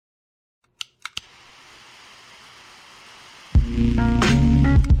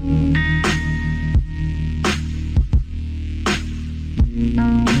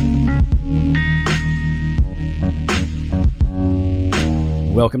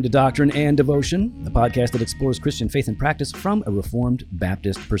Welcome to Doctrine and Devotion, the podcast that explores Christian faith and practice from a Reformed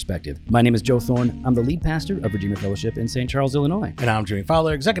Baptist perspective. My name is Joe Thorne. I'm the lead pastor of Redeemer Fellowship in St. Charles, Illinois. And I'm Jimmy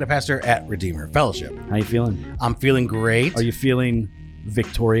Fowler, executive pastor at Redeemer Fellowship. How you feeling? I'm feeling great. Are you feeling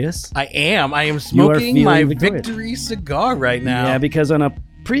victorious? I am smoking my victory cigar right now. Yeah, because on a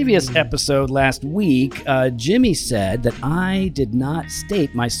previous episode last week, Jimmy said that I did not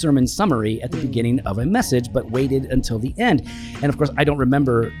state my sermon summary at the beginning of a message, but waited until the end. And of course, I don't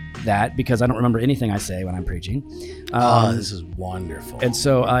remember that because I don't remember anything I say when I'm preaching. This is wonderful. And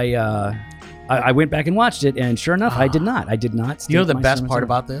so I went back and watched it, and sure enough, I did not. I did not state You know the my best sermon part summary.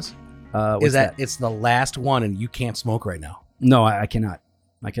 about this? Is that it's the last one and you can't smoke right now. No, I cannot.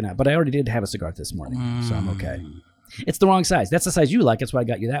 I cannot. But I already did have a cigar this morning, so I'm okay. It's the wrong size. That's the size you like. That's why I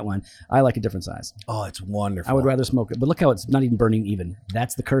got you that one. I like a different size. Oh, it's wonderful. I would rather smoke it. But look how it's not even burning even.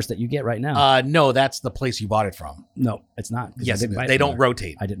 That's the curse that you get right now. No, that's the place you bought it from. No, it's not. Yes, they they don't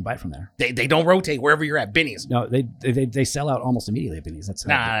rotate. I didn't buy it from there. They don't rotate wherever you're at. Binny's. No, they sell out almost immediately at Binny's. That's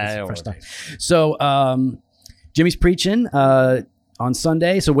Nah, fresh stuff. So Jimmy's preaching on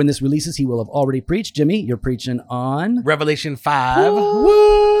Sunday. So when this releases, he will have already preached. Jimmy, you're preaching on Revelation 5.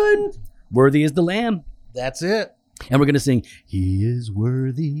 What? Worthy is the Lamb. That's it. And we're going to sing, He is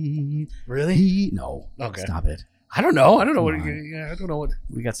worthy. Really? No. Okay. Stop it. I don't know. I don't know what.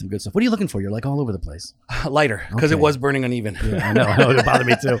 We got some good stuff. What are you looking for? You're like all over the place. Lighter, because Okay. it was burning uneven. Yeah, I know. It bothered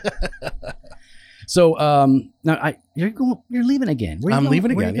me too. So now you're leaving again. Where are you I'm going?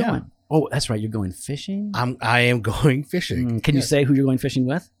 leaving Where are again, you yeah. going? Oh, that's right. You're going fishing. I am going fishing. Can you Yes. say who you're going fishing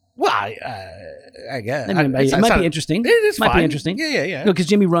with? Well, I guess It might be interesting. It is might fine. be interesting. Yeah. Because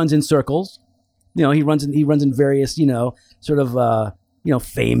Jimmy runs in circles. You know, he runs in various, sort of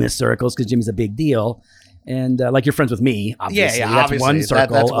famous circles because Jimmy's a big deal. And like you're friends with me, obviously. Yeah, That's obviously. one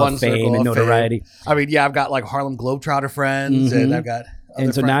circle That's of one fame circle and of notoriety. fame. I mean, yeah, I've got like Harlem Globetrotter friends, and I've got.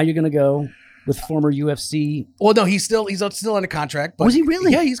 And so now you're going to go with former UFC. Well, no, he's still under contract. But Was he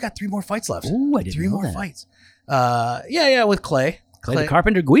really? Yeah, he's got 3 more fights left. Ooh, I didn't 3 know more that. fights. With Clay. Clay the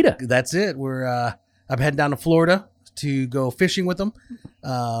Carpenter Guida. That's it. I'm heading down to Florida to go fishing with him.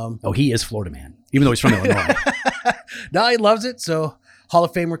 He is Florida man, even though he's from Illinois. No, he loves it. So Hall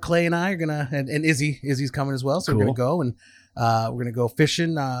of Famer Clay and I are gonna, and Izzy's coming as well. So we're gonna go and we're gonna go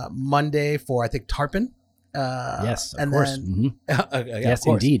fishing Monday for I think tarpon. Yes, of and course. Then, Yes, of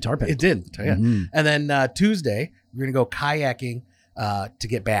course. indeed, tarpon. It did. Yeah. Mhm. And then Tuesday we're gonna go kayaking to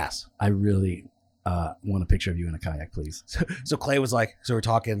get bass. I really want a picture of you in a kayak, please. So Clay was like, so we're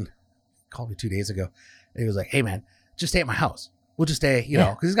talking, called me 2 days ago. And he was like, hey man, just stay at my house. We'll just stay,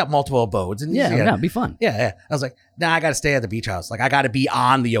 because he's got multiple abodes. And It'd be fun. Yeah. I was like, nah, I got to stay at the beach house. Like, I got to be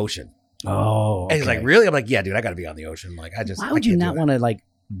on the ocean. Oh, And he's like, really? I'm like, yeah, dude, I got to be on the ocean. Like, why would you not want to like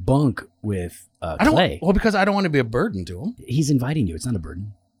bunk with Clay? Well, because I don't want to be a burden to him. He's inviting you. It's not a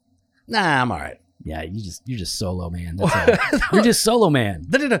burden. Nah, I'm all right. Yeah, you're just solo man. That's all. You're just solo man.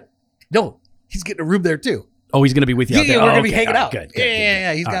 No, he's getting a room there too. Oh, he's gonna be with you. Yeah, out there. we're going to be Okay. hanging All out. right,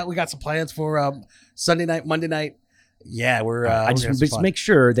 Good. Yeah. We got some plans for Sunday night, Monday night. Yeah, we're. I just make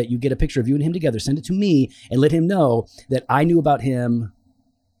sure that you get a picture of you and him together. Send it to me and let him know that I knew about him.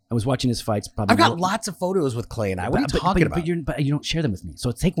 I was watching his fights. Probably I've got lots of photos with Clay and I. What are you talking about? But you don't share them with me.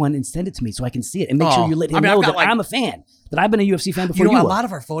 So take one and send it to me so I can see it and make sure you let him know that I'm a fan. That I've been a UFC fan before you. A lot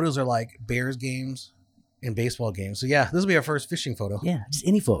of our photos are like Bears games and baseball games. So yeah, this will be our first fishing photo. Yeah, just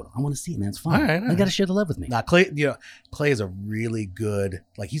any photo. I want to see it, man. It's fun. All right. You got to share the love with me. Now Clay, Clay is a really good.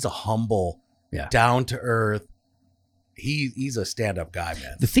 Like he's a humble, down to earth. He's a stand-up guy,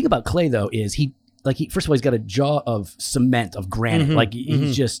 man. The thing about Clay though is he first of all he's got a jaw of cement, of granite. Mhm, like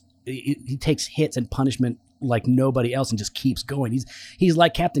he's just he takes hits and punishment like nobody else and just keeps going. He's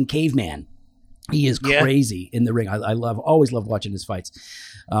like Captain Caveman. He is crazy in the ring. I always love watching his fights.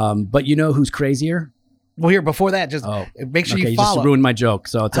 But you know who's crazier? Well, here before that, just make sure you follow. You just ruined my joke,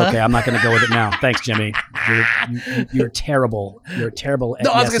 so it's okay. I'm not going to go with it now. Thanks, Jimmy. You're terrible. You're terrible.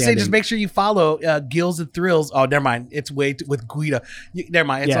 No, I was going to say, just make sure you follow Gills and Thrills. Oh, never mind. It's with Guida. Never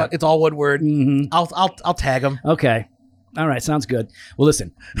mind. It's all one word. Mm-hmm. I'll tag him. Okay. All right, sounds good. Well,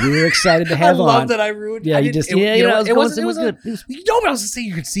 listen, we're excited to have I love that I ruined. Yeah, it was good. You know what I was to say?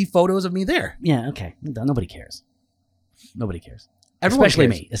 You could see photos of me there. Yeah, okay. Nobody cares. Nobody cares. Everyone Especially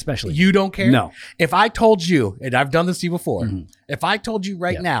cares. me. Especially you don't care. No. If I told you, and I've done this to you before, Mhm. if I told you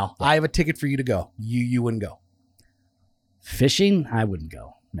right now, I have a ticket for you to go, you wouldn't go. Fishing, I wouldn't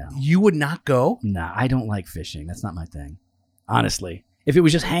go. No. You would not go. Nah, I don't like fishing. That's not my thing. Honestly, if it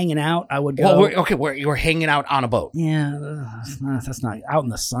was just hanging out, I would go. Well, you're hanging out on a boat. Yeah, that's not out in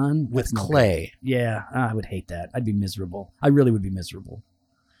the sun With that's Clay. No good. Yeah, I would hate that. I'd be miserable. I really would be miserable.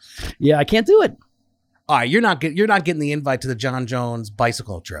 Yeah, I can't do it. All right, you're not getting the invite to the John Jones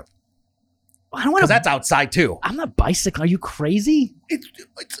bicycle trip I don't want because to. that's outside too. I'm not bicycling. Are you crazy?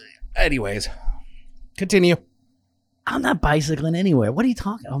 Anyways, continue. I'm not bicycling anywhere. What are you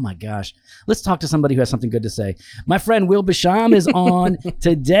talking? Oh my gosh. Let's talk to somebody who has something good to say. My friend Will Basham is on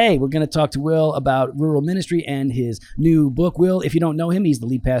today. We're going to talk to Will about rural ministry and his new book. Will, if you don't know him, he's the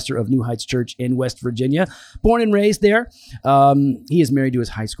lead pastor of New Heights Church in West Virginia. Born and raised there. He is married to his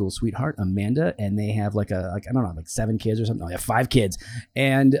high school sweetheart, Amanda, and they have like 7 kids or something. No, they have 5 kids.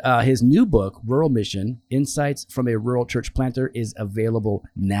 And his new book, Rural Mission: Insights from a Rural Church Planter, is available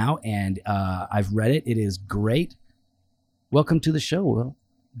now. And I've read it. It is great. Welcome to the show, Will.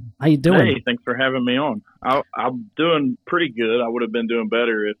 How you doing? Hey, thanks for having me on. I'm doing pretty good. I would have been doing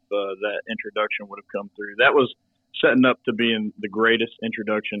better if that introduction would have come through. That was setting up to being the greatest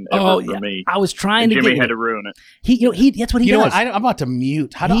introduction ever for me. I was trying to Jimmy get had to ruin it. He that's what he does. You know what? I'm about to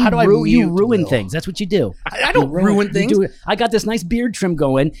mute. How do I mute? You ruin Will? things. That's what you do. I don't ruin things. I got this nice beard trim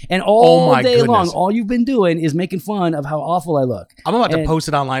going, and my day long, goodness. all you've been doing is making fun of how awful I look. I'm about to And- post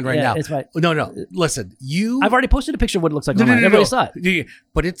it online right now. It's fine. No. Listen, I've already posted a picture of what it looks like online. Everybody saw it.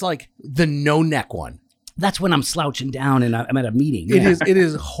 But it's like the no neck one. That's when I'm slouching down and I'm at a meeting. It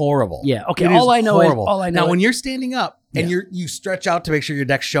is horrible. Yeah. Okay. It All is I know horrible. is now when you're standing up and Yeah. you stretch out to make sure your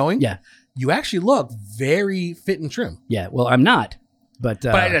neck's showing. Yeah. You actually look very fit and trim. Yeah. Well, I'm not. But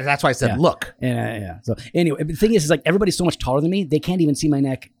That's why I said yeah. look. And So anyway, the thing is like everybody's so much taller than me, they can't even see my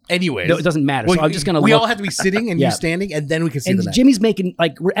neck. Anyways, No, it doesn't matter. So I'm just gonna. We look. all have to be sitting and Yeah. you standing, and then we can see And the neck. Jimmy's making,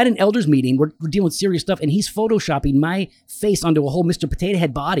 like, we're at an elders meeting. We're dealing with serious stuff, and he's photoshopping my face onto a whole Mr. Potato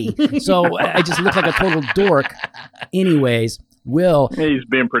Head body. So I just look like a total dork. Anyways, Will. He's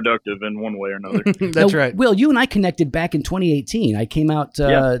being productive in one way or another. That's Now, right. Will, you and I connected back in 2018. I came out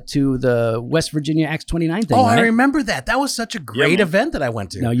to the West Virginia Acts 29 thing. Oh, right? I remember that. That was such a great man. event that I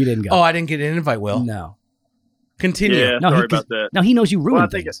went to. No, you didn't go. Oh, I didn't get an invite, Will. No. Continue. Yeah, No, sorry about that. No, he knows you ruined Well, I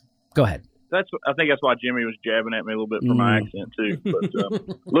think things. Go ahead. I think that's why Jimmy was jabbing at me a little bit for my accent too. But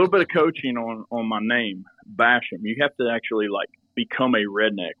a little bit of coaching on my name, Basham. You have to actually like become a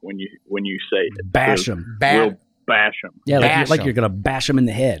redneck when you say it. Bash So him. We'll bash him. Yeah, Bash like him. you're going to bash him in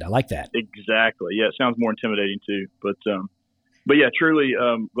the head. I like that. Exactly. Yeah, it sounds more intimidating too. But yeah, truly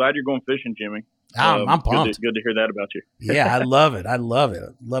glad you're going fishing, Jimmy. I'm pumped. Good to hear that about you. Yeah, I love it. I love it.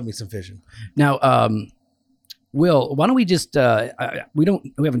 Love me some fishing. Now, Will, why don't we just we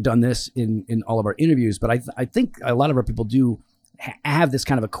haven't done this in all of our interviews, but I think a lot of our people do have this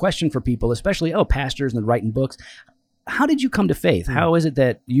kind of a question for people, especially pastors and writing books. How did you come to faith? How is it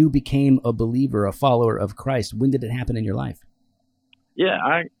that you became a believer, a follower of Christ? When did it happen in your life? Yeah,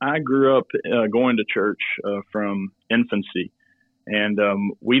 I grew up going to church from infancy, and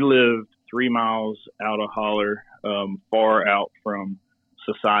we lived 3 miles out of Holler, far out from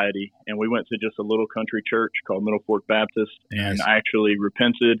society, and we went to just a little country church called Middle Fork Baptist, and Nice. I actually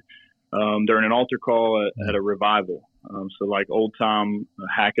repented during an altar call at a revival. So like old time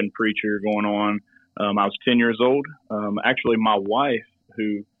hacking preacher going on. I was 10 years old. Actually, my wife,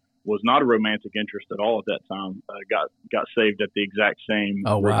 who was not a romantic interest at all at that time, got saved at the exact same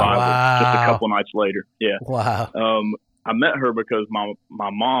Oh, wow. revival just a Wow. couple nights later. Yeah. Wow. I met her because my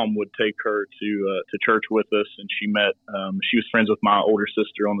mom would take her to church with us, and she she was friends with my older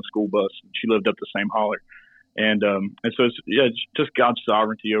sister on the school bus. She lived up the same holler, and so it's just God's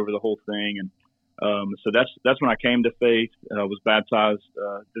sovereignty over the whole thing, and so that's when I came to faith. I was baptized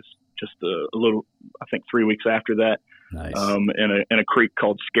just a little, I think 3 weeks after that, Nice. in a creek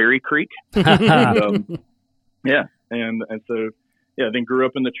called Scary Creek. And so. Yeah, then grew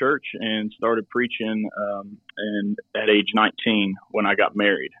up in the church and started preaching and at age 19 when I got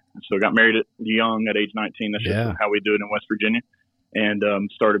married. So I got married young at age 19. That's just how we do it in West Virginia. And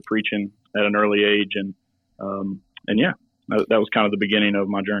started preaching at an early age. And yeah, that was kind of the beginning of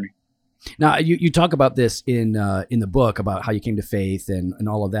my journey. Now, you talk about this in the book about how you came to faith and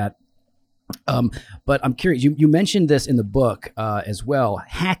all of that. But I'm curious, you mentioned this in the book as well,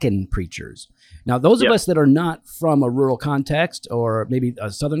 hacking preachers. Now, those of us that are not from a rural context or maybe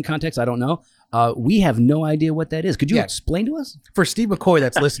a southern context, I don't know, we have no idea what that is. Could you explain to us? For Steve McCoy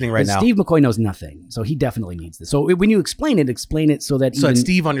that's listening right now. Steve McCoy knows nothing, so he definitely needs this. So when you explain it so that even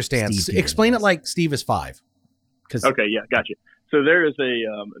Steve understands. Steve Explain gets it like Steve is 5. Okay, yeah, gotcha. So there's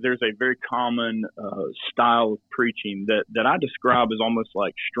a very common style of preaching that I describe as almost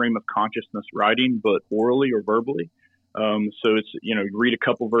like stream of consciousness writing, but orally or verbally. So it's, you read a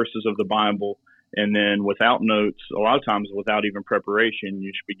couple verses of the Bible, and then without notes, a lot of times without even preparation,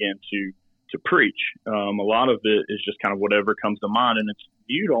 you just begin to preach. A lot of it is just kind of whatever comes to mind, and it's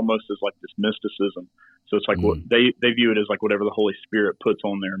viewed almost as like this mysticism. So it's like what they view it as like whatever the Holy Spirit puts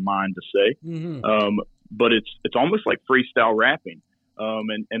on their mind to say. Mm-hmm. but it's almost like freestyle rapping.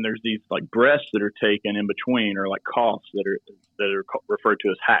 And there's these like breaths that are taken in between, or like coughs that are referred to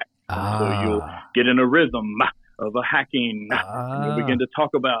as hack. So you'll get in a rhythm of a hacking, and you'll begin to talk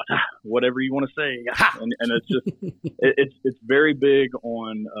about whatever you want to say, and it's just it's very big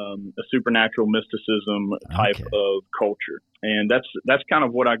on a supernatural mysticism type of culture, and that's kind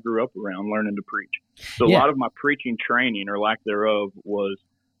of what I grew up around, learning to preach. So a lot of my preaching training, or lack thereof, was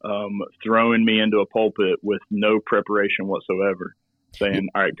throwing me into a pulpit with no preparation whatsoever, saying,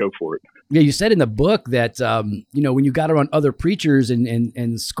 all right, go for it. Yeah, you said in the book that, when you got around other preachers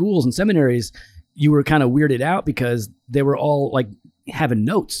in schools and seminaries, you were kind of weirded out because they were all like having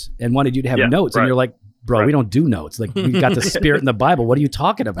notes and wanted you to have notes. Right. And you're like, bro, we don't do notes. Like, we got the Spirit in the Bible. What are you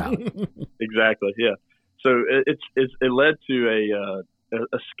talking about? Exactly. Yeah. So it led to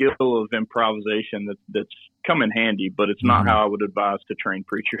a skill of improvisation that's come in handy, but it's not how I would advise to train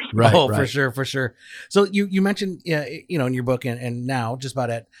preachers. Right. Oh, right. For sure. So you mentioned, in your book and now just about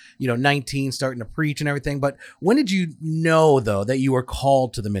at, 19 starting to preach and everything, but when did you know though that you were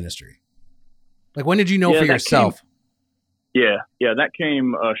called to the ministry? Like, when did you know for yourself? That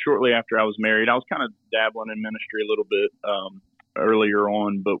came shortly after I was married. I was kind of dabbling in ministry a little bit earlier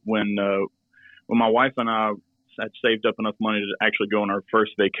on, but when my wife and I had saved up enough money to actually go on our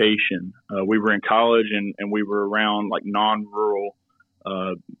first vacation, we were in college and we were around like non-rural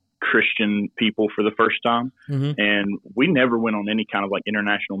Christian people for the first time. Mm-hmm. And we never went on any kind of like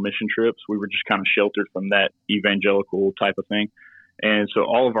international mission trips. We were just kind of sheltered from that evangelical type of thing. And so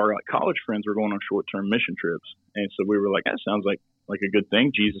all of our like college friends were going on short-term mission trips. And so we were like, that sounds like a good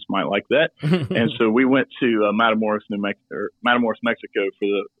thing. Jesus might like that. And so we went to Matamoros, Mexico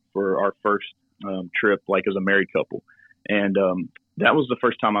for our first trip, like as a married couple. And that was the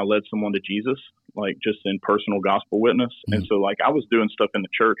first time I led someone to Jesus, like just in personal gospel witness. Mm-hmm. And so like I was doing stuff in the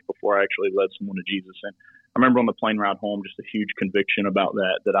church before I actually led someone to Jesus. And I remember on the plane ride home, just a huge conviction about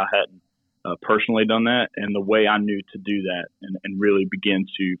that I hadn't personally done that. And the way I knew to do that and really begin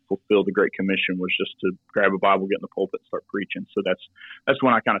to fulfill the Great Commission was just to grab a Bible, get in the pulpit, and start preaching. So that's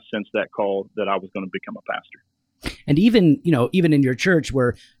when I kind of sensed that call that I was going to become a pastor. And even in your church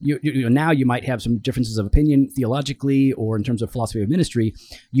where you now you might have some differences of opinion theologically or in terms of philosophy of ministry,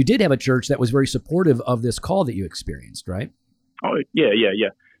 you did have a church that was very supportive of this call that you experienced, right? Oh, yeah.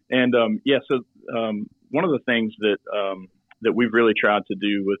 And so one of the things that we've really tried to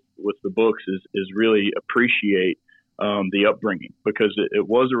do with the books is really appreciate the upbringing, because it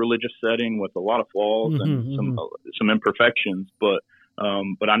was a religious setting with a lot of flaws and some imperfections, but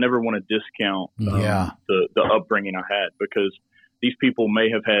I never want to discount the upbringing I had, because these people may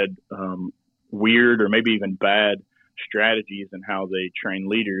have had weird or maybe even bad strategies in how they train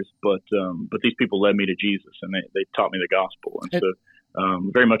leaders, but these people led me to Jesus, and they taught me the gospel, and so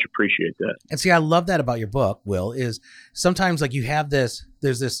very much appreciate that. And see, I love that about your book, Will, is sometimes like you have there's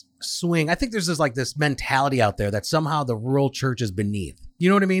this swing. I think there's this mentality out there that somehow the rural church is beneath. You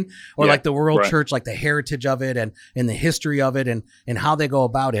know what I mean? Or like the rural church, like the heritage of it and the history of it and how they go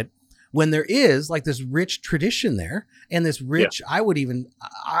about it. When there is like this rich tradition there and this rich, I would even,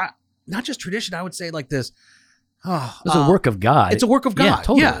 not just tradition, I would say like this. It's a work of God. It's a work of God. Yeah,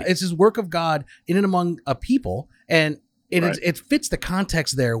 totally. Yeah, it's this work of God in and among a people. And it fits the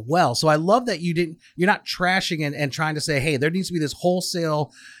context there well. So I love that you're not trashing and trying to say, hey, there needs to be this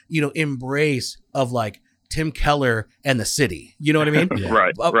wholesale, embrace of like Tim Keller and the city. You know what I mean?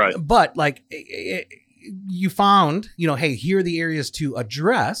 Right. But like you found, hey, here are the areas to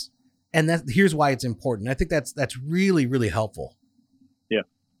address, and here's why it's important. I think that's really, really helpful. Yeah.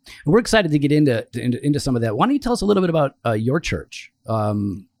 We're excited to get into some of that. Why don't you tell us a little bit about your church?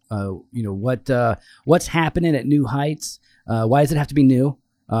 What's happening at New Heights? Why does it have to be new?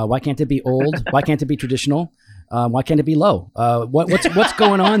 Why can't it be old? Why can't it be traditional? Why can't it be low? What's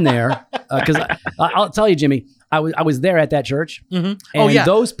going on there? Because I'll tell you, Jimmy, I was there at that church, and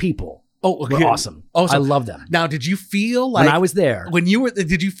those people were awesome. I love them. Now, did you feel like when I was there,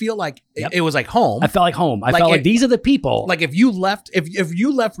 did you feel like it was like home? I felt like home. I felt like these are the people. Like if you left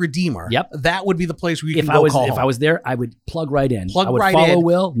Redeemer, that would be the place where you can go call home. If I was there, I would plug right in. I would follow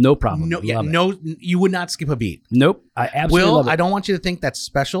Will, no problem. You would not skip a beat. Nope. I absolutely love it. I don't want you to think that's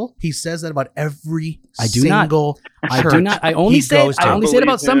special. He says that about every single church. I do not. I only say it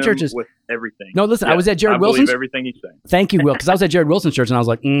about some churches. With everything. No, listen, I was at Jared Wilson's. I believe everything he's saying. Thank you, Will, because I was at Jared Wilson's church and I was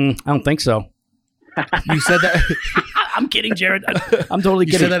like, I don't think so. You said that? I'm kidding, Jared. I'm totally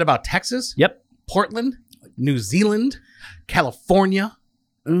kidding. You said that about Texas? Yep. Portland, New Zealand, California.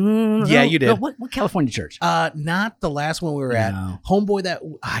 Yeah, you did. No, what California church? Not the last one we were at. Homeboy that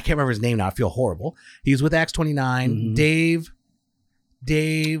I can't remember his name now. I feel horrible. He was with Acts 29. Dave.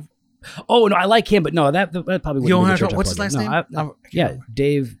 Oh no, I like him, but no, that probably wouldn't You don't be the have church to- I what's plugged his in. last No, name? yeah,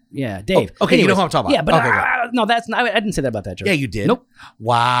 Dave. Yeah, Dave. Okay, you know Anyways, who I'm talking about. Yeah, but Okay, no, that's not. I didn't say that about that church. Yeah, you did. Nope.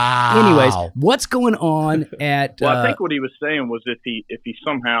 Wow. Anyways, what's going on at? Well, I think what he was saying was if he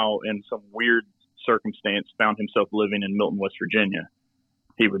somehow in some weird circumstance found himself living in Milton, West Virginia,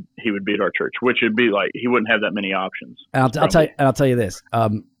 he would be at our church, which would be like he wouldn't have that many options. I'll tell you this.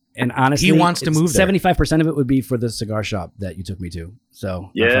 And honestly, He wants to move there. 75% of it would be for the cigar shop that you took me to. So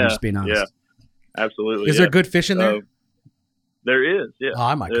Yeah, if I'm just being honest. Yeah, absolutely. Is there good fish in there? There is. Yeah. Oh,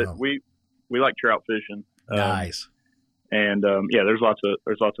 I might go. We like trout fishing. Nice. And there's lots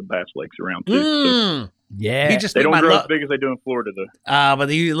of bass lakes around too. So Yeah. He just they made don't my grow love. as big as they do in Florida, though. But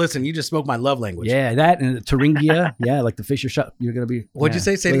listen, you just spoke my love language. Yeah, that and Turingia. Yeah, like the fish you're going to be. What'd you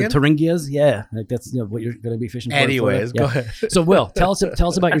say? Say it again? Turingias. Yeah, like that's what you're going to be fishing for. in Anyways, Florida. go Yeah. ahead. So, Will, tell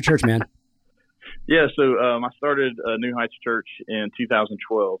us about your church, man. Yeah, so I started New Heights Church in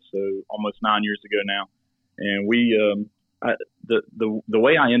 2012, so almost 9 years ago now. And we, the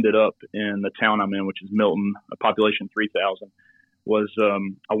way I ended up in the town I'm in, which is Milton, a population 3,000, was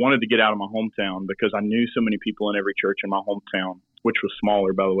I wanted to get out of my hometown because I knew so many people in every church in my hometown, which was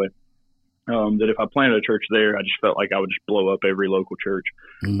smaller, by the way, that if I planted a church there, I just felt like I would just blow up every local church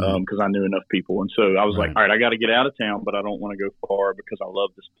because I knew enough people. And so I was like, all right, I got to get out of town, but I don't want to go far because I love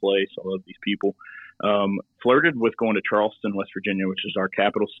this place. I love these people. Flirted with going to Charleston, West Virginia, which is our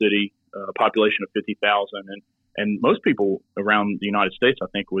capital city, population of 50,000. And most people around the United States, I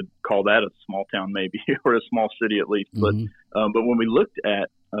think, would call that a small town maybe, or a small city at least. But when we looked at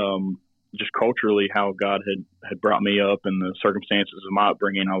just culturally how God had brought me up and the circumstances of my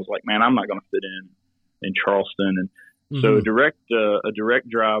upbringing, I was like, man, I'm not going to fit in Charleston. And so a direct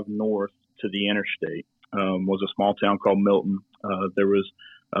drive north to the interstate was a small town called Milton. There was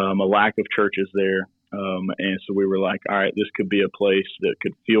a lack of churches there. And so we were like, all right, this could be a place that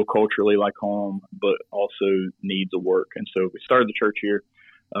could feel culturally like home, but also needs a work. And so we started the church here,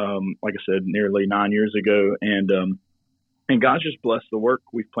 like I said, nearly 9 years ago. And God's just blessed the work.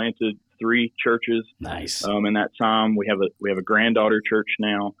 We've planted 3 churches. Nice. In that time, we have a granddaughter church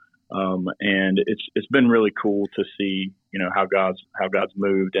now. And it's been really cool to see, how God's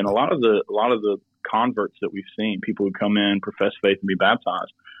moved. And a lot of the converts that we've seen, people who come in, profess faith, and be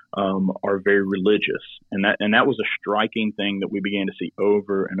baptized, are very religious, and that was a striking thing that we began to see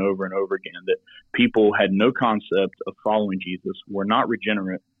over and over and over again. That people had no concept of following Jesus, were not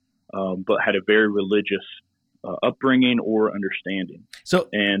regenerate, but had a very religious upbringing or understanding. So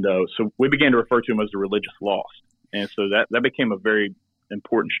we began to refer to them as the religious lost, and so that became a very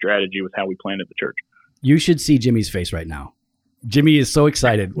important strategy with how we planted the church. You should see Jimmy's face right now. Jimmy is so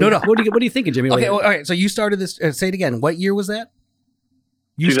excited. No. What are you thinking, Jimmy? Okay, all right. So you started this. Say it again. What year was that?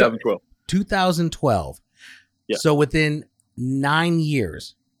 2012. 2012. Yeah. So within 9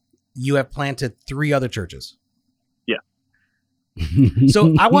 years, you have planted 3 other churches. Yeah.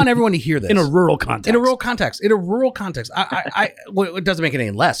 So I want everyone to hear this in a rural context. In a rural context. Well, it doesn't make it any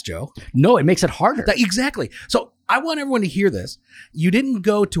less, Joe. No, it makes it harder. Exactly. So I want everyone to hear this. You didn't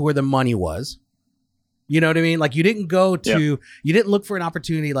go to where the money was. You know what I mean? Like you didn't go to, you didn't look for an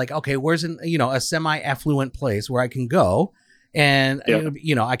opportunity like, okay, where's a semi-affluent place where I can go and,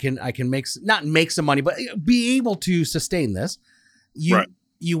 I can not make some money, but be able to sustain this.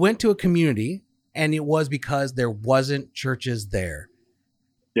 You went to a community and it was because there wasn't churches there.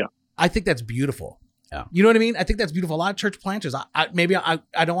 Yeah. I think that's beautiful. Yeah. You know what I mean? I think that's beautiful. A lot of church planters, I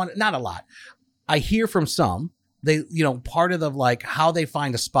don't want, not a lot. I hear from some, they, part of the how they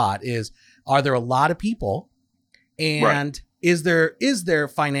find a spot is, are there a lot of people, and is there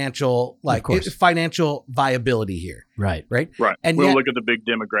financial financial viability here? Right. And we'll look at the big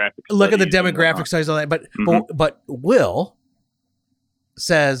demographics. Look at the demographic size of that. But Will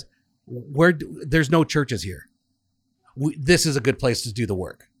says there's no churches here. This is a good place to do the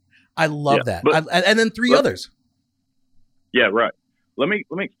work. I love that. And then 3 others. Yeah. Right. Let me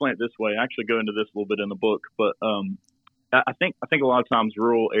explain it this way. I actually go into this a little bit in the book, but I think a lot of times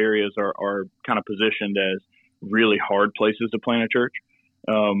rural areas are kind of positioned as really hard places to plant a church.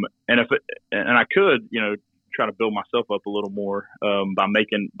 And I could, try to build myself up a little more by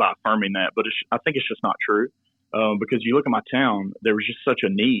affirming that, but I think it's just not true. Because you look at my town, there was just such a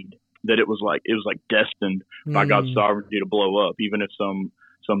need that it was like destined by God's sovereignty to blow up, even if some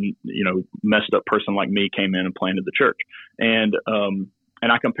messed up person like me came in and planted the church. And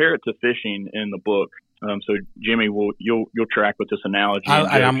I compare it to fishing in the book. So Jimmy, you'll track with this analogy.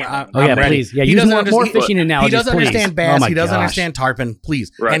 I'm ready. Please. Yeah, use more fishing analogies. He doesn't please. understand bass. Oh he doesn't gosh. understand tarpon.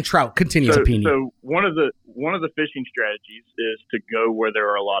 Please, right. And trout. Continue. So one of the fishing strategies is to go where there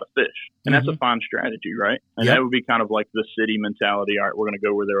are a lot of fish, and that's a fine strategy, right? And that would be kind of like the city mentality. All right, we're going to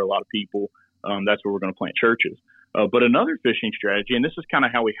go where there are a lot of people. That's where we're going to plant churches. But another fishing strategy, and this is kind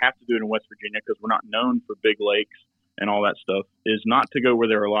of how we have to do it in West Virginia because we're not known for big lakes and all that stuff, is not to go where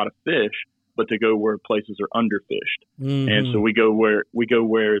there are a lot of fish, but to go where places are underfished. And so we go where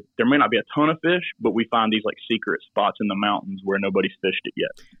there may not be a ton of fish, but we find these like secret spots in the mountains where nobody's fished it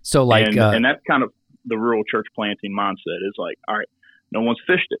yet. So like, and that's kind of the rural church planting mindset is like, all right, no one's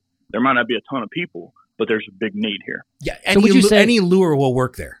fished it. There might not be a ton of people, but there's a big need here. Yeah, any lure will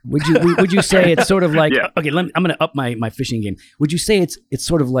work there. Would you say it's sort of like okay? I'm going to up my fishing game. Would you say it's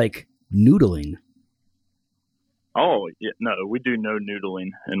sort of like noodling? Oh yeah, no, we do no noodling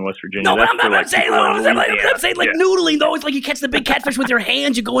in West Virginia. No, I'm saying like noodling though. It's like you catch the big catfish with your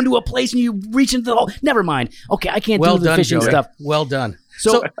hands. You go into a place and you reach into the hole. Never mind. Okay, I can't do the fishing stuff. Well done.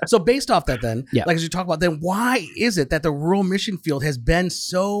 So based off that, then, like as you talk about, then why is it that the rural mission field has been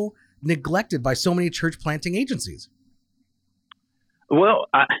so neglected by so many church planting agencies? Well,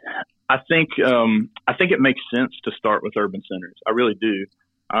 I think it makes sense to start with urban centers. I really do.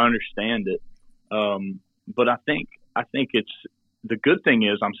 I understand it, but I think it's the good thing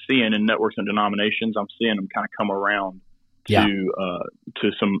is I'm seeing in networks and denominations, I'm seeing them kind of come around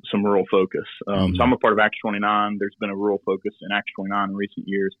to some rural focus. So I'm a part of Acts 29. There's been a rural focus in Acts 29 in recent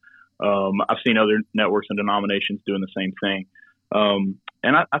years. I've seen other networks and denominations doing the same thing.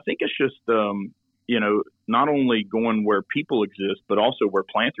 And I think it's just, not only going where people exist, but also where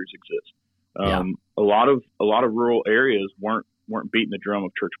planters exist. A lot of rural areas weren't beating the drum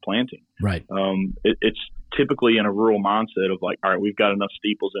of church planting. Right. It's typically in a rural mindset of like, all right, we've got enough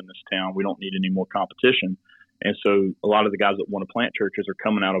steeples in this town. We don't need any more competition. And so a lot of the guys that want to plant churches are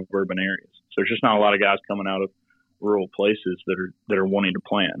coming out of urban areas. So there's just not a lot of guys coming out of rural places that are wanting to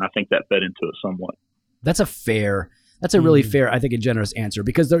plant. And I think that fed into it somewhat. That's a really fair, I think, a generous answer,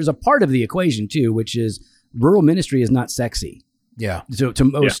 because there's a part of the equation too, which is rural ministry is not sexy. Yeah. So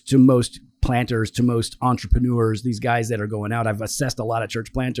to most planters, to most entrepreneurs, these guys that are going out, I've assessed a lot of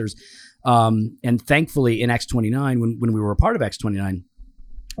church planters. And thankfully in Acts 29, when we were a part of Acts 29,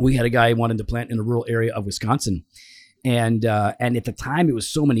 we had a guy wanting to plant in a rural area of Wisconsin. And at the time, it was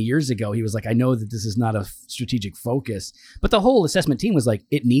so many years ago, he was like, I know that this is not a strategic focus, but the whole assessment team was like,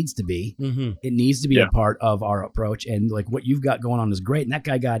 it needs to be. It needs to be a part of our approach. And like what you've got going on is great. And that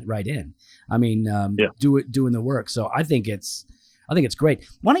guy got right in. I mean, doing the work. So I think it's great.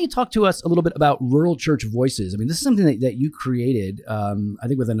 Why don't you talk to us a little bit about Rural Church Voices? I mean, this is something that you created, I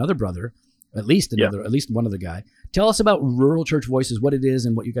think with another brother, at least one other guy. Tell us about Rural Church Voices, what it is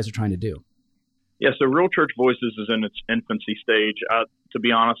and what you guys are trying to do. Yeah, so Rural Church Voices is in its infancy stage. To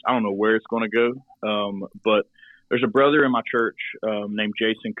be honest, I don't know where it's going to go, but there's a brother in my church named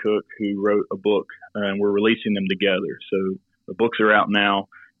Jason Cook who wrote a book, and we're releasing them together. So the books are out now.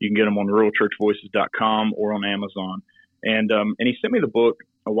 You can get them on ruralchurchvoices.com or on Amazon. And he sent me the book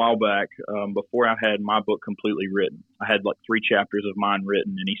a while back before I had my book completely written. I had like 3 chapters of mine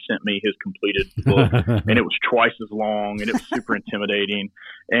written, and he sent me his completed book, and it was twice as long, and it was super intimidating.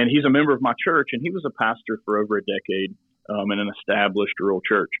 And he's a member of my church, and he was a pastor for over a decade in an established rural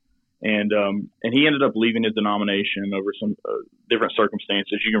church. And he ended up leaving his denomination over some different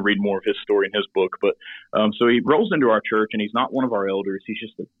circumstances. You can read more of his story in his book. But so he rolls into our church, and he's not one of our elders. He's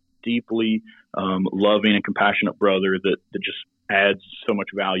just a deeply loving and compassionate brother that just adds so much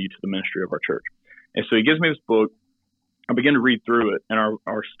value to the ministry of our church. And so he gives me this book. I begin to read through it, and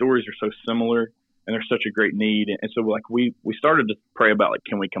our stories are so similar, and there's such a great need. And so like we started to pray about, like,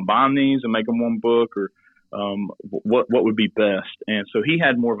 can we combine these and make them one book, or what would be best? And so he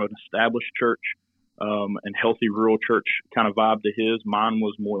had more of an established church and healthy rural church kind of vibe to his. Mine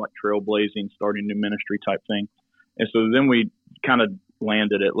was more like trailblazing, starting new ministry type thing. And so then we kind of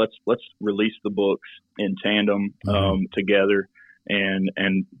landed it. Let's release the books in tandem together and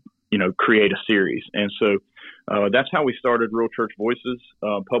create a series. And so that's how we started Rural Church Voices.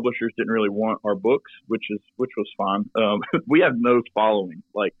 Publishers didn't really want our books, which was fine. We have no following.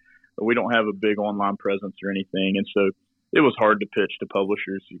 Like, we don't have a big online presence or anything. And so it was hard to pitch to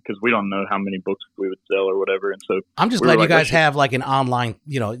publishers because we don't know how many books we would sell or whatever. And so I'm just glad you guys have like an online,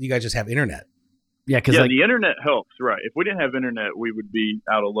 you guys just have internet. Yeah, because the internet helps, right? If we didn't have internet, we would be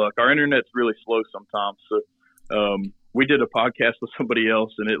out of luck. Our internet's really slow sometimes. So we did a podcast with somebody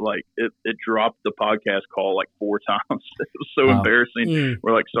else, and it dropped the podcast call like 4 times. It was so embarrassing.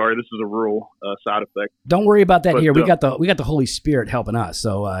 We're like, sorry, this is a rural side effect. Don't worry about that here. We got the Holy Spirit helping us.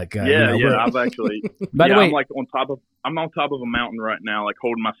 So I've actually. By the way, I'm like I'm on top of a mountain right now, like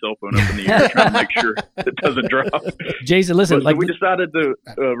holding my cell phone up in the air, trying to make sure it doesn't drop. Jason, listen, so we decided to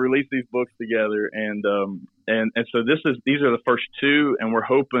release these books together, and so these are the first 2, and we're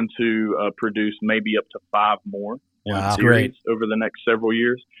hoping to produce maybe up to 5 more. Wow. Series over the next several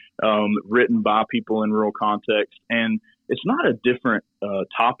years, written by people in rural context. And it's not a different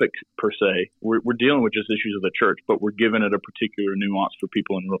topic per se. We're dealing with just issues of the church, but we're giving it a particular nuance for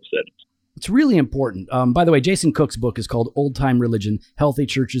people in rural settings. It's really important. By the way, Jason Cook's book is called Old Time Religion, Healthy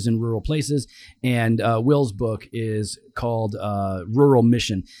Churches in Rural Places. And Will's book is called Rural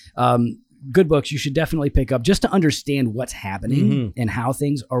Mission. Good books you should definitely pick up just to understand what's happening and how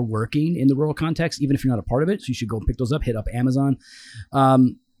things are working in the rural context, even if you're not a part of it. So you should go pick those up, hit up Amazon.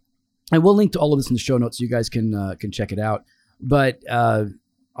 And we'll link to all of this in the show notes so you guys can check it out. But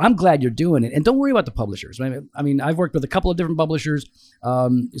I'm glad you're doing it. And don't worry about the publishers. I mean, I've worked with a couple of different publishers.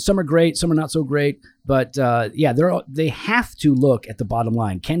 Some are great, some are not so great. But they have to look at the bottom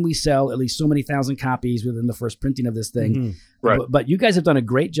line. Can we sell at least so many thousand copies within the first printing of this thing? Right. But you guys have done a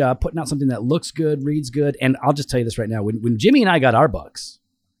great job putting out something that looks good, reads good. And I'll just tell you this right now. When Jimmy and I got our books,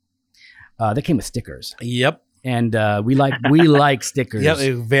 they came with stickers. Yep. And we like stickers.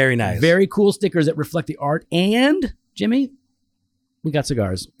 Yep, very nice. Very cool stickers that reflect the art. And, Jimmy, we got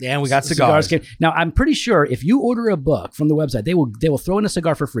cigars. Yeah, we got cigars. Now, I'm pretty sure if you order a book from the website, they will throw in a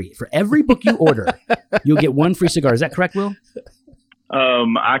cigar for free. For every book you order, you'll get 1 free cigar. Is that correct, Will?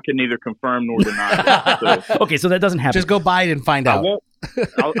 I can neither confirm nor deny. So okay, so that doesn't happen. Just go buy it and find out.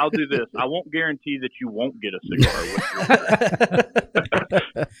 I'll do this. I won't guarantee that you won't get a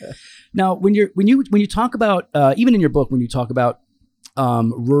cigar. Now, when you talk about even in your book, when you talk about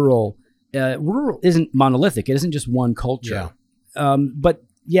rural isn't monolithic. It isn't just one culture. Yeah. But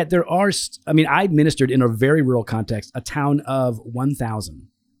yet there are. I ministered in a very rural context, a town of 1,000.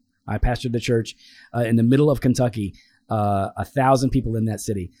 I pastored the church in the middle of Kentucky. 1,000 people in that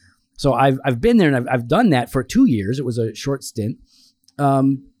city. So I've been there and I've done that for 2 years. It was a short stint.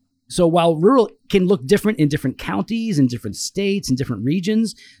 So while rural can look different in different counties, in different states, in different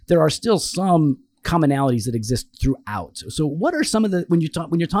regions, there are still some commonalities that exist throughout. So what are some of the, when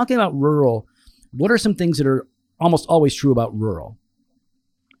you're talking about rural, what are some things that are almost always true about rural?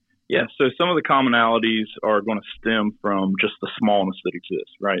 Yeah. So some of the commonalities are going to stem from just the smallness that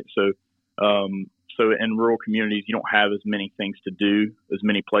exists, right? So in rural communities, you don't have as many things to do, as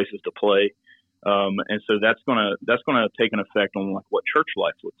many places to play. And so that's gonna take an effect on like what church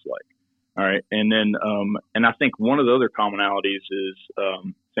life looks like. All right. And then, and I think one of the other commonalities is,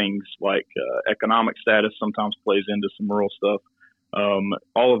 things like, economic status sometimes plays into some rural stuff,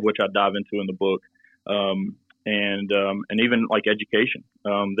 all of which I dive into in the book. And even like education.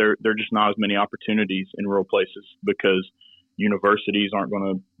 There are just not as many opportunities in rural places because universities aren't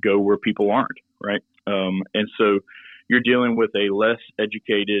going to go where people aren't. Right. And so you're dealing with a less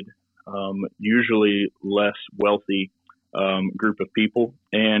educated, usually less wealthy, group of people.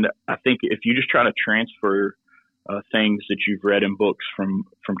 And I think if you just try to transfer things that you've read in books from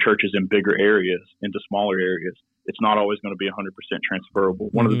churches in bigger areas into smaller areas, it's not always going to be 100% transferable.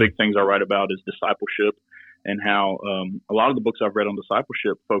 One of the big things I write about is discipleship and how a lot of the books I've read on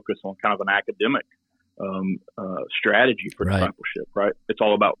discipleship focus on kind of an academic strategy for discipleship, right? It's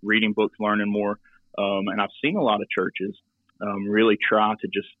all about reading books, learning more. And I've seen a lot of churches really try to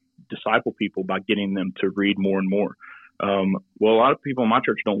just disciple people by getting them to read more and more. Well, a lot of people in my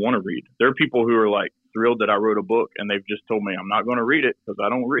church don't want to read. There are people who are like thrilled that I wrote a book and they've just told me I'm not going to read it because I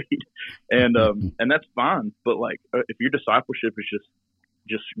don't read. And that's fine. But like, if your discipleship is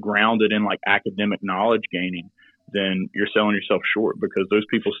just grounded in like academic knowledge gaining, then you're selling yourself short because those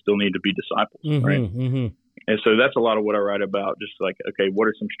people still need to be disciples. Right. And so that's a lot of what I write about. Just like, okay, what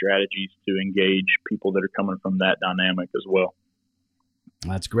are some strategies to engage people that are coming from that dynamic as well?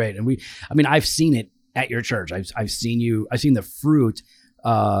 That's great. And I've seen it at your church. I've seen the fruit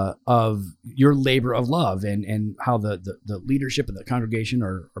of your labor of love and how the leadership of the congregation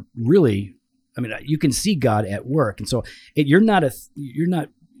are really, you can see God at work. And so you're not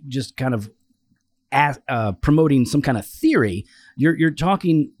just kind of promoting some kind of theory. You're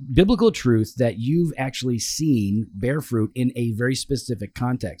talking biblical truth that you've actually seen bear fruit in a very specific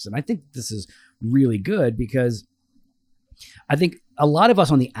context. And I think this is really good because I think a lot of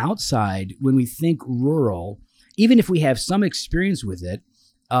us on the outside, when we think rural, even if we have some experience with it,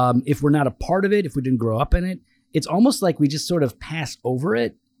 if we're not a part of it, if we didn't grow up in it, it's almost like we just sort of pass over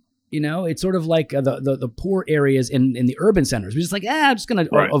it It's sort of like the poor areas in the urban centers. We're just like, I'm just going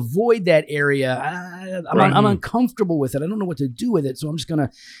to avoid that area. I'm uncomfortable with it. I don't know what to do with it. So I'm just going to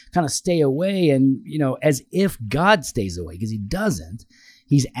kind of stay away. And, as if God stays away, because he doesn't.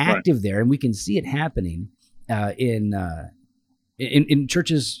 He's active there, and we can see it happening in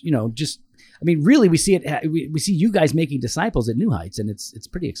churches, really we see it. We see you guys making disciples at New Heights, and it's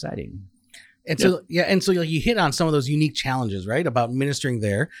pretty exciting. And so you hit on some of those unique challenges, right? About ministering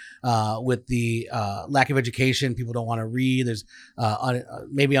there with the lack of education. People don't want to read. There's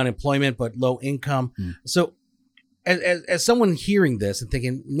maybe unemployment, but low income. So as someone hearing this and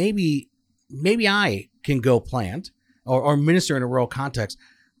thinking, maybe I can go plant or minister in a rural context,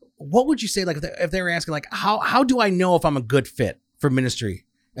 what would you say? Like if they were asking, like, how do I know if I'm a good fit for ministry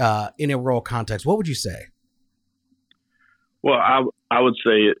in a rural context? What would you say? Well, I would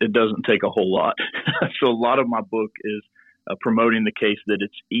say it doesn't take a whole lot. So a lot of my book is promoting the case that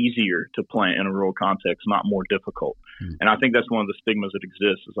it's easier to plant in a rural context, not more difficult. And I think that's one of the stigmas that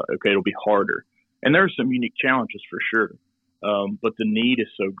exists. Is like, okay, it'll be harder. And there are some unique challenges for sure. But the need is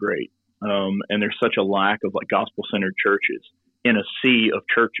so great. And there's such a lack of like gospel-centered churches in a sea of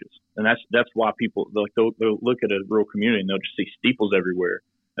churches. And that's why people, they'll look at a rural community and they'll just see steeples everywhere.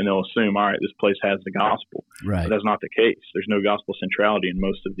 And they'll assume, all right, this place has the gospel. Right. But that's not the case. There's no gospel centrality in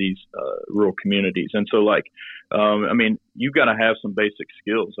most of these rural communities. And so, you've got to have some basic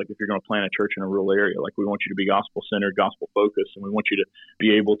skills. Like if you're going to plant a church in a rural area, like we want you to be gospel centered, gospel focused, and we want you to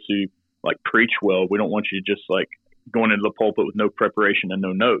be able to like preach well. We don't want you to just like going into the pulpit with no preparation and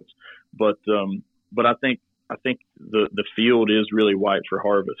no notes. But I think the field is really white for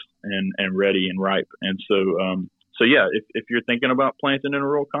harvest and ready and ripe. And so yeah, if you're thinking about planting in a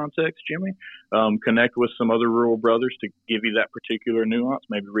rural context, Jimmy, connect with some other rural brothers to give you that particular nuance.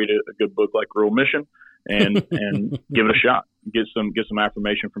 Maybe read a good book like Rural Mission and give it a shot. Get some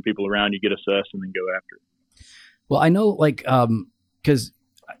affirmation from people around you, get assessed, and then go after it. Well, I know, because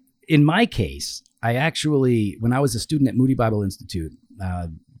in my case, I actually, when I was a student at Moody Bible Institute,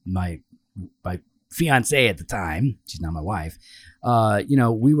 my fiance at the time, she's now my wife,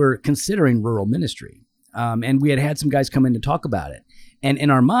 we were considering rural ministry. And we had some guys come in to talk about it. And in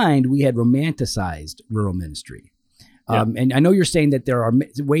our mind, we had romanticized rural ministry. And I know you're saying that there are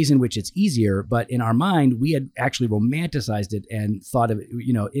ways in which it's easier, but in our mind, we had actually romanticized it and thought of it,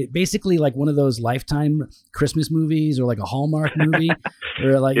 it basically like one of those Lifetime Christmas movies or like a Hallmark movie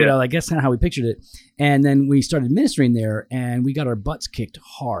or like, I guess kind of how we pictured it. And then we started ministering there and we got our butts kicked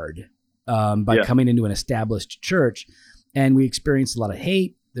hard by coming into an established church. And we experienced a lot of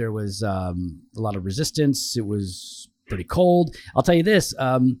hate. There was a lot of resistance. It was pretty cold. I'll tell you this,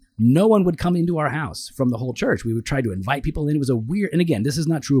 no one would come into our house from the whole church. We would try to invite people in. It was a weird, and again, this is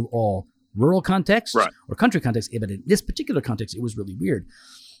not true of all rural contexts or country contexts, but in this particular context, it was really weird.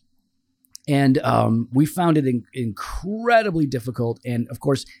 And we found it incredibly difficult. And of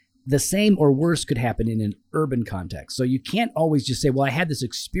course, the same or worse could happen in an urban context. So you can't always just say, well, I had this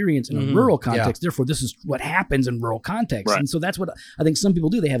experience in a rural context, therefore this is what happens in rural context. Right. And so that's what I think some people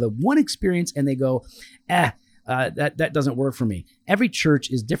do. They have one experience and they go, that doesn't work for me. Every church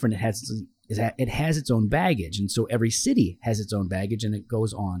is different. It has its own baggage. And so every city has its own baggage and it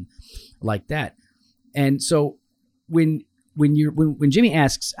goes on like that. And so when Jimmy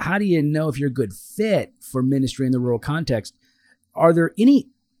asks, how do you know if you're a good fit for ministry in the rural context? Are there any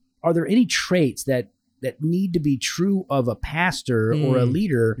traits that need to be true of a pastor or a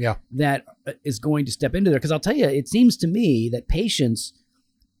leader that is going to step into there? Because I'll tell you, it seems to me that patience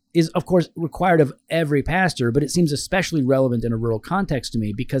is, of course, required of every pastor, but it seems especially relevant in a rural context to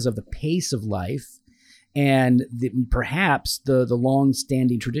me because of the pace of life and perhaps the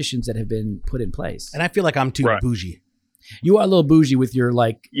long-standing traditions that have been put in place. And I feel like I'm too bougie. You are a little bougie with your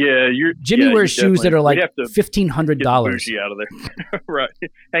Jimmy wears shoes that are like $1,500. Bougie out of there, right?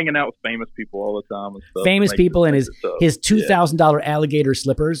 Hanging out with famous people all the time and stuff. Famous people and his $2,000 alligator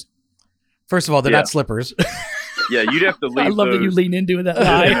slippers. First of all, they're not slippers. Yeah, you'd have to leave. I love that you lean into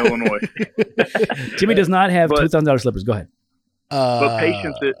that. In Illinois, Jimmy does not have $2,000 slippers. Go ahead. But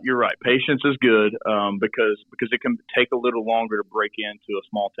patience, you're right. Patience is good because it can take a little longer to break into a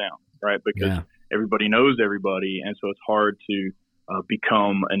small town, right? Because everybody knows everybody, and so it's hard to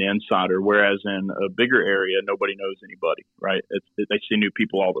become an insider. Whereas in a bigger area, nobody knows anybody, right? They see new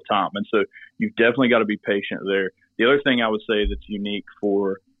people all the time, and so you've definitely got to be patient there. The other thing I would say that's unique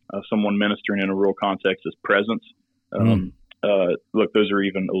for someone ministering in a rural context is presence. Look, those are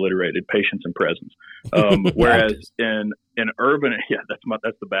even alliterated: patience and presence. Whereas in urban,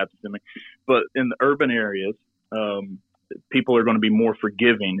 that's the Baptist in me. But in the urban areas, people are going to be more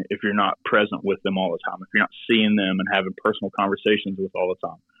forgiving if you're not present with them all the time, if you're not seeing them and having personal conversations with all the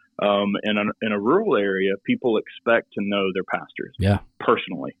time. In a rural area, people expect to know their pastors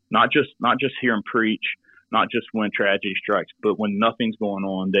personally, not just hear them preach, not just when tragedy strikes, but when nothing's going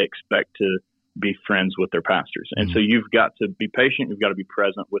on, they expect to be friends with their pastors. And so you've got to be patient. You've got to be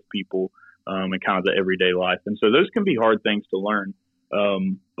present with people in kind of the everyday life. And so those can be hard things to learn,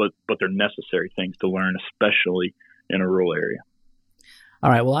 but they're necessary things to learn, especially in a rural area. All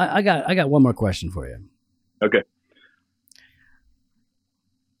right. Well, I got one more question for you. Okay.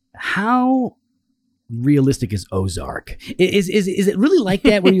 How realistic is Ozark? Is it really like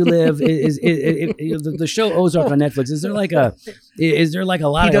that where you live? Is the show Ozark on Netflix? Is there like a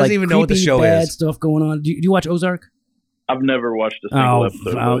lot of like even know what the show bad is. stuff going on? Do you watch Ozark? I've never watched a single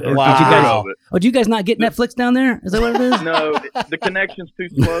episode. Wow. Do you guys not get Netflix down there? Is that what it is? No, the connection's too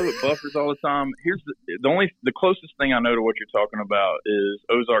slow. It buffers all the time. Here's the closest thing I know to what you're talking about is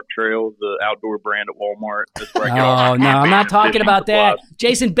Ozark Trails, the outdoor brand at Walmart. Oh no, I'm not talking about that.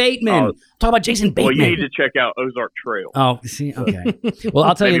 Jason Bateman. Talk about Jason Bateman. Well, you need to check out Ozark Trails. Oh, see, okay. Well,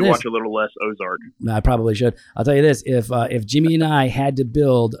 I'll tell you this. Maybe watch a little less Ozark. I probably should. I'll tell you this: if Jimmy and I had to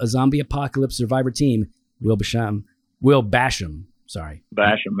build a zombie apocalypse survivor team, Will Basham. Basham.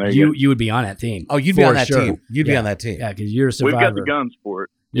 There you go. You would be on that team. Oh, you'd be on that team. You'd be on that team. Yeah, because you're a survivor. We've got the guns for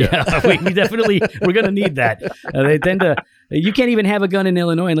it. Yeah, we definitely, we're going to need that. They tend to, you can't even have a gun in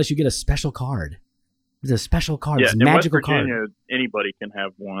Illinois unless you get a special card. It's a special card. It's a magical West Virginia, card. Anybody can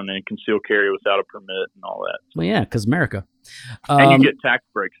have one and concealed carry without a permit and all that. Well, yeah, because America. And you get tax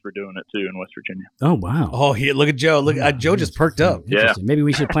breaks for doing it too in West Virginia. Oh, wow. Oh, look at Joe. Joe just perked up. Yeah. Maybe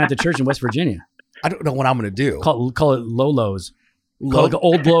we should plant a church in West Virginia. I don't know what I'm going to do. Call it Lolo's. Call it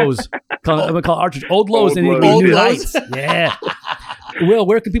Old Lowe's. Call our church Old Lowe's and Old new Lowe's. lights. Yeah. Will,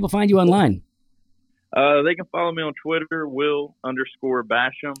 where can people find you online? They can follow me on Twitter,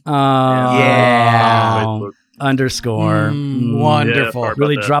 Will_Basham. Yeah. Underscore. Wonderful. Yeah,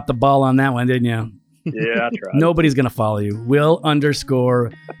 really dropped the ball on that one, didn't you? Yeah, I tried. Nobody's going to follow you.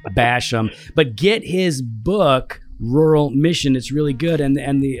 Will_Basham. But get his book, Rural Mission. It's really good. And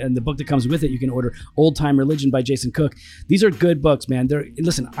the book that comes with it, you can order Old Time Religion by Jason Cook. These are good books, man.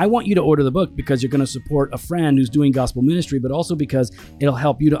 Listen, I want you to order the book because you're going to support a friend who's doing gospel ministry, but also because it'll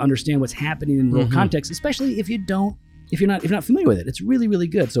help you to understand what's happening in rural context, especially if you're not familiar with it. It's really, really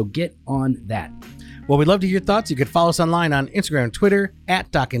good. So get on that. Well, we'd love to hear your thoughts. You can follow us online on Instagram and Twitter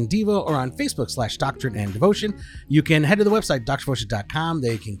 @DocandDevo or on Facebook /Doctrine and Devotion. You can head to the website, doctrinedevotion.com.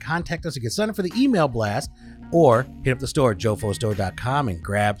 There you can contact us. You can sign up for the email blast or hit up the store, jofostore.com, and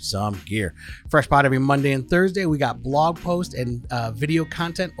grab some gear. Fresh Pod every Monday and Thursday. We got blog posts and video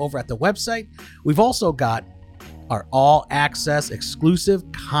content over at the website. We've also got our all-access exclusive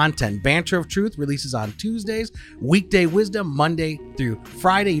content. Banter of Truth releases on Tuesdays. Weekday Wisdom, Monday through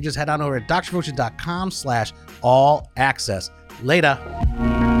Friday. You just head on over to doctrinedevotion.com /all-access. Later.